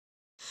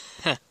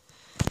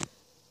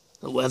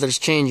The weather's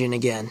changing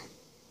again.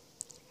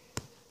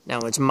 Now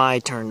it's my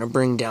turn to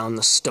bring down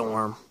the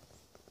storm.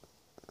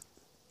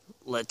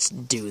 Let's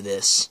do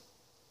this.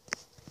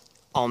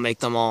 I'll make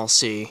them all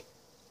see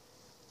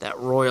that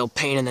royal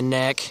pain in the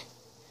neck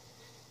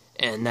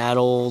and that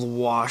old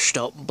washed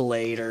up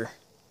blader.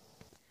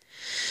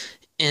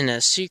 In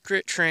a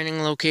secret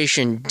training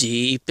location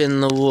deep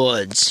in the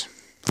woods.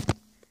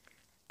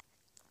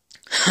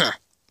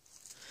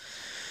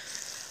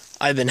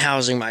 I've been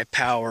housing my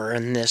power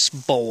in this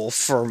bowl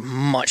for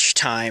much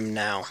time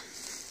now.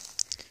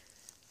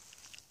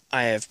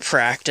 I have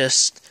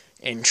practiced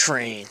and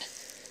trained.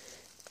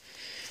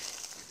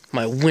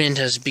 My wind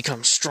has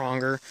become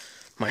stronger.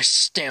 My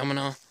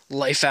stamina,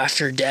 life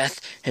after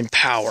death, and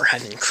power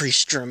have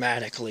increased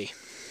dramatically.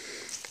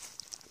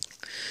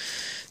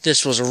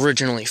 This was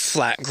originally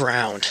flat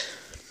ground,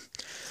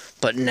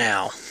 but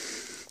now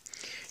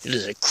it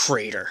is a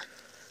crater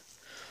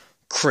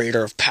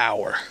of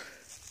power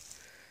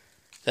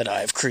that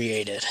I have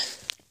created.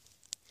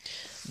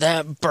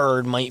 That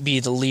bird might be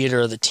the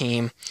leader of the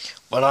team,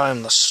 but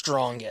I'm the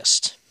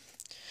strongest.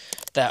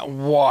 That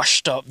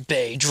washed up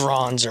bay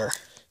Dronzer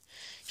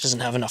doesn't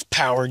have enough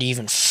power to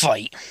even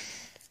fight.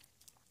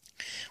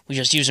 We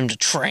just use him to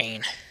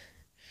train.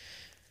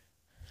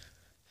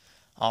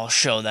 I'll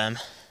show them.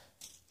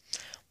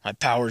 My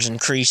power's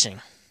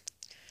increasing.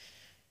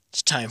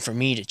 It's time for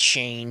me to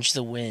change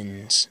the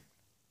winds.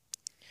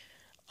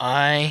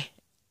 I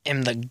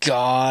am the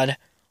god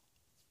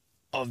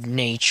of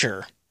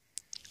nature.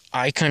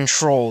 I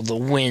control the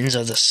winds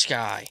of the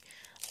sky.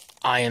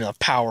 I am the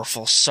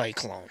powerful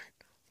cyclone.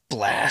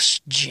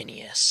 Blast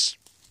Genius.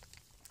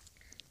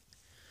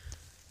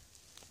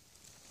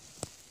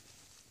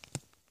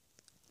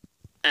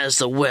 As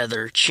the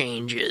weather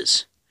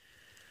changes,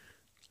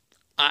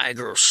 I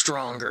grow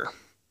stronger.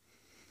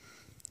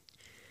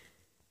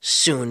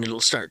 Soon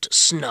it'll start to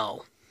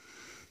snow.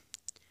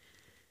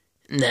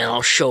 And then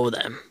I'll show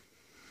them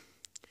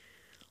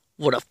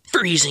what a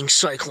freezing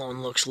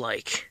cyclone looks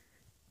like.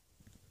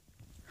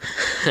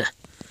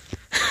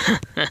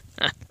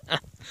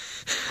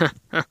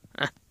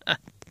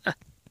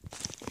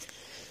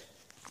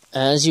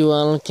 As you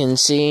all can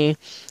see,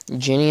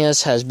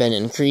 Genius has been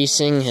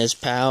increasing his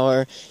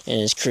power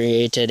and has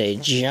created a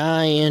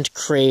giant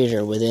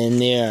crater within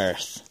the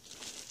earth.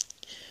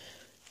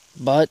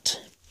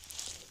 But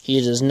he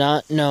does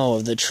not know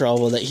of the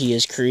trouble that he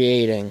is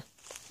creating.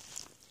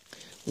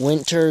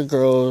 Winter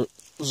grows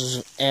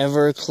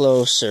ever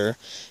closer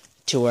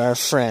to our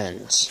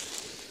friends.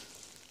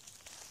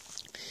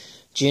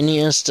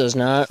 Genius does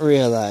not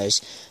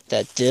realize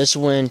that this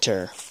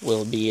winter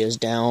will be his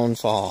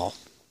downfall.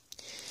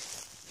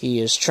 He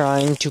is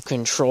trying to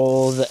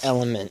control the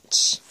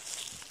elements.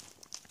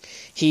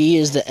 He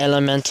is the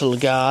elemental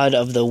god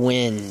of the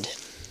wind.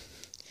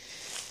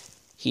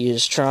 He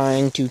is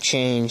trying to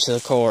change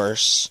the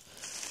course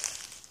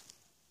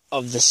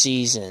of the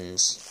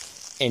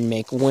seasons and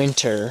make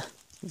winter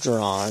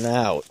drawn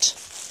out,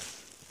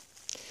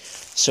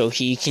 so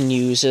he can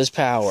use his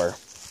power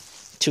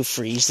to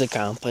freeze the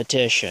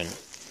competition.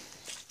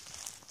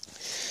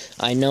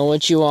 I know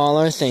what you all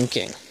are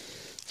thinking.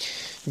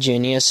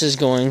 Genius is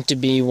going to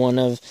be one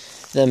of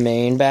the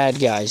main bad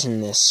guys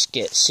in this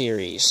skit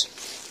series.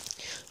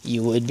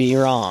 You would be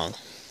wrong.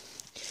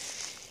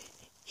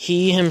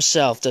 He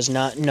himself does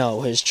not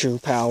know his true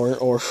power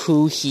or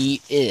who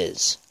he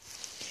is.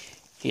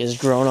 He has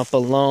grown up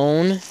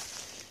alone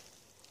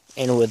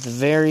and with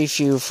very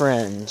few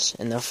friends,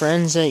 and the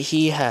friends that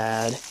he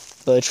had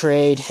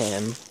betrayed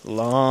him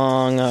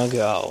long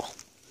ago.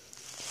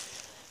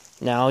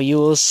 Now you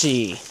will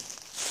see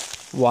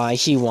why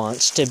he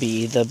wants to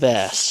be the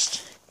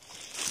best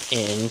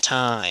in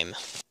time.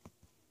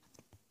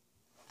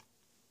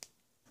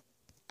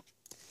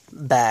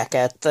 Back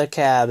at the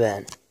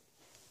cabin.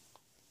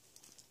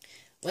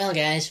 Well,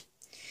 guys,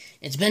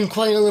 it's been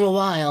quite a little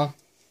while.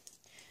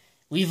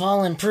 We've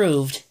all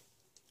improved.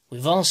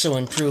 We've also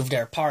improved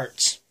our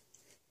parts.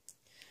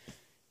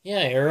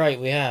 Yeah, you're right,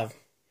 we have.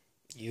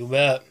 You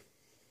bet.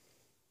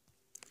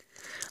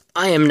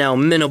 I am now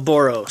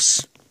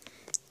Minoboros.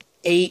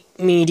 8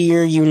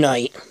 Meteor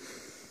Unite.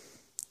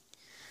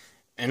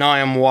 And I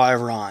am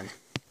Wyvron.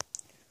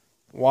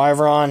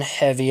 Wyvron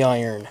Heavy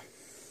Iron.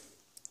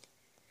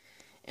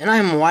 And I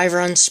am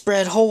Wyvron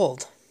Spread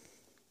Hold.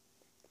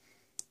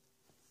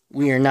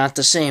 We are not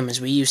the same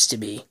as we used to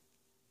be.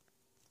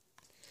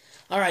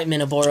 Alright,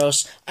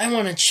 Minoboros, I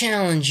want to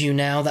challenge you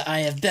now that I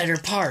have better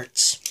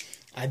parts.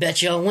 I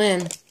bet you'll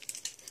win.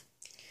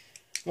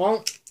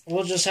 Well,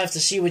 we'll just have to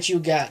see what you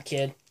got,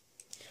 kid.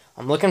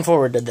 I'm looking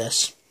forward to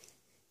this.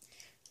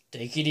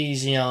 Take it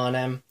easy on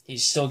him.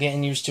 He's still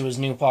getting used to his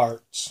new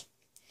parts.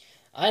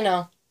 I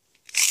know.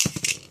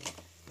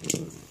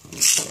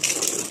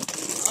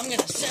 I'm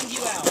gonna send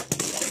you out.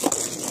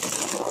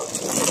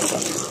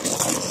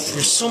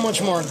 You're so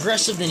much more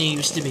aggressive than you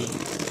used to be.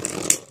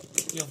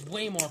 You have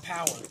way more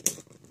power.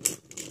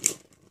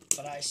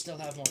 But I still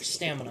have more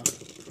stamina.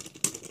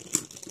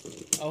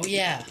 Oh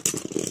yeah.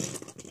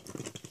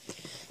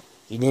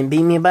 You didn't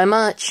beat me by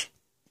much.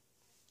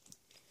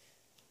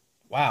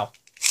 Wow.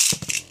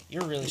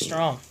 You're really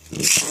strong.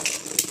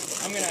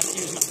 I'm gonna have to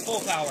use my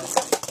full power.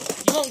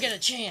 You won't get a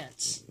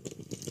chance.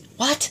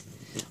 What?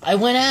 I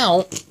went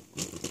out,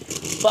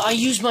 but I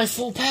used my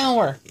full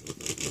power.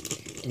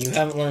 And you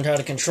haven't learned how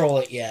to control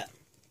it yet.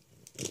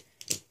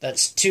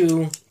 That's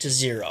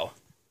 2-0.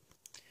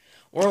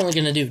 We're only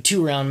going to do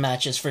 2-round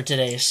matches for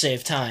today to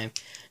save time.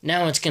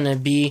 Now it's going to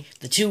be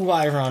the two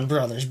Wyron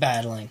brothers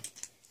battling.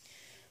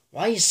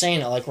 Why are you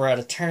saying it like we're at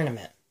a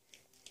tournament?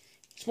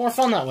 It's more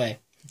fun that way.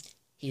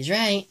 He's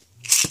right.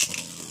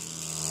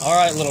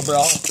 Alright, little bro.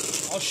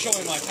 I'll show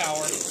you my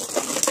power.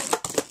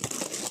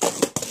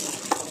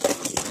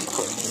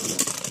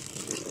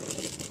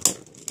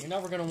 You're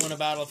never going to win a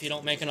battle if you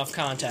don't make enough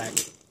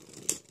contact.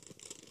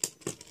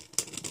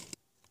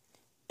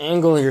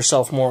 Angle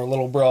yourself more,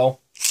 little bro.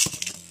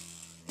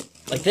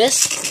 Like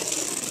this?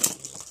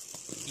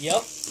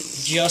 Yep,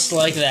 just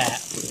like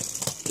that.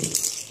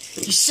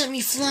 You sent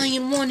me flying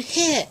in one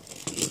hit.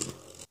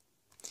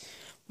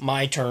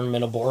 My turn,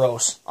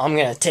 Minoboros. I'm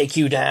gonna take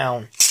you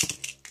down.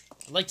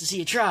 I'd like to see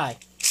you try.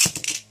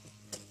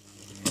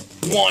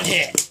 One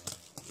hit.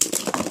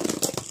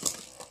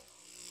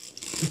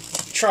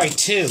 Try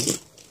two.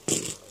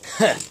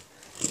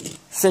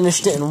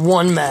 Finished it in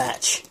one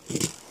match.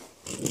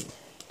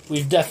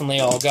 We've definitely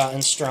all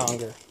gotten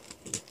stronger.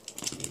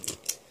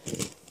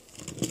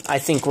 I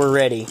think we're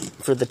ready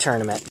for the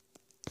tournament.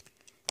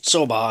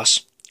 So,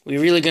 boss, we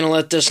really gonna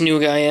let this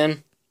new guy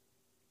in?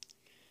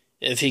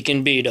 If he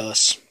can beat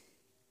us.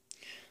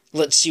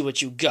 Let's see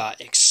what you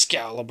got,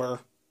 Excalibur.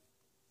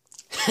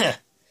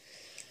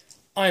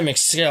 I'm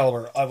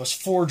Excalibur. I was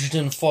forged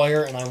in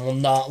fire, and I will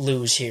not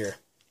lose here.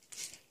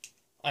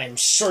 I am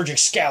Surge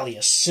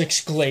Excalius,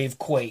 Six Glaive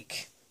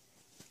Quake.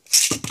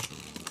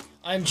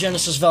 I'm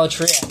Genesis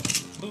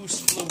Valtryek,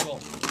 Boost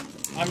Flugel.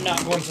 I'm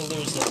not going to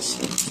lose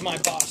this. My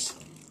boss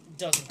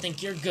doesn't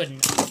think you're good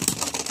enough.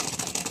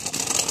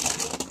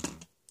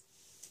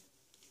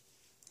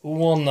 Who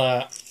won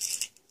that?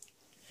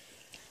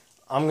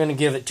 I'm gonna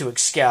give it to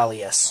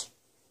Excalius.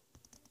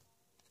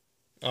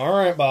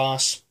 Alright,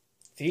 boss.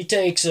 If he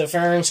takes it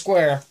fair and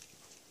square,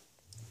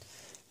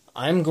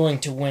 I'm going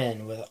to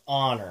win with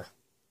honor,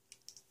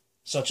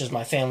 such as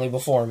my family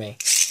before me.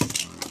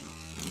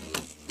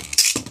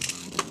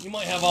 You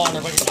might have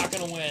honor, but you're not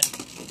gonna win.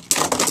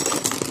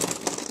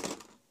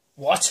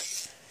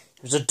 What?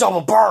 There's a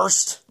double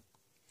burst!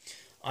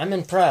 I'm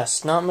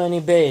impressed. Not many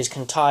bays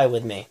can tie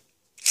with me.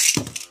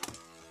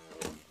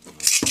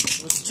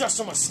 It was just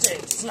a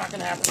mistake. It's not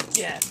gonna happen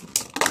again.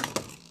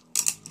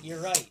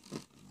 You're right.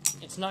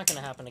 It's not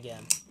gonna happen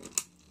again.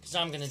 Because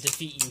I'm gonna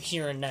defeat you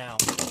here and now.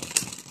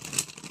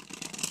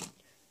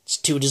 It's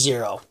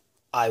 2-0.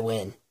 I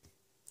win.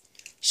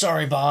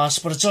 Sorry, boss,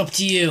 but it's up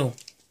to you.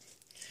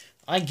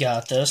 I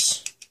got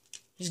this.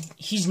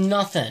 He's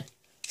nothing.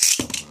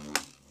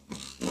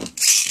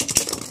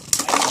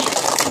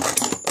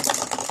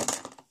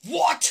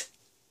 What?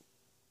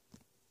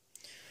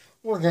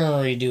 We're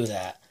gonna redo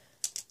that.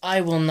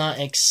 I will not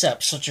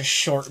accept such a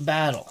short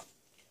battle.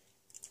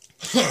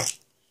 I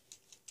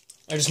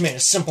just made a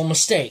simple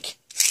mistake.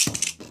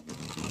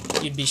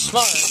 You'd be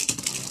smart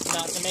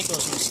not to make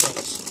those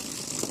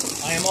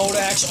mistakes. I am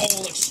Odax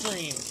Ol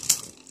Extreme.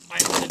 I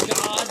am the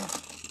god.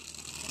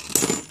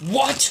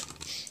 What?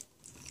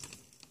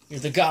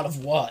 You're the god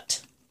of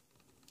what?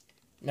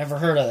 Never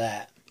heard of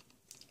that.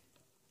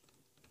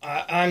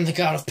 I'm the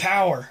god of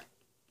power.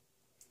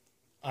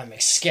 I'm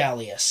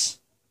Excalius.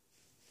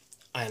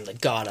 I am the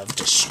god of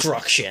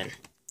destruction.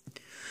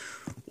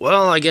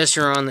 Well, I guess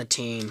you're on the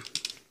team.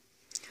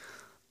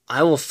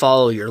 I will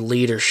follow your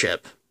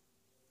leadership.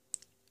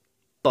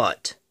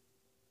 But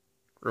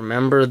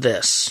remember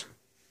this.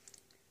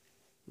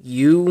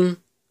 You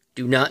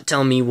do not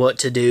tell me what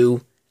to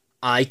do.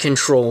 I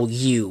control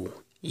you.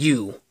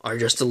 You are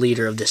just the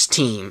leader of this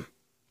team.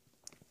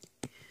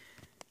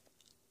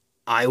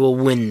 I will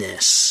win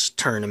this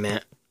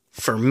tournament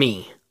for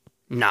me,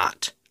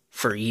 not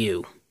for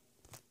you.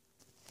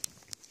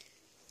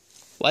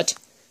 What?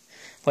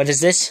 What is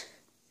this?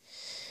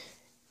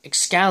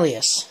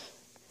 Excalius.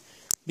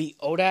 Beat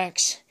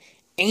Odax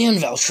and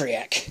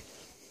Valtryek.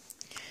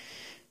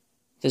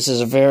 This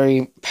is a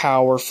very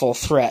powerful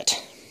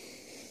threat.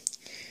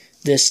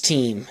 This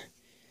team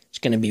is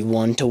going to be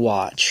one to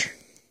watch.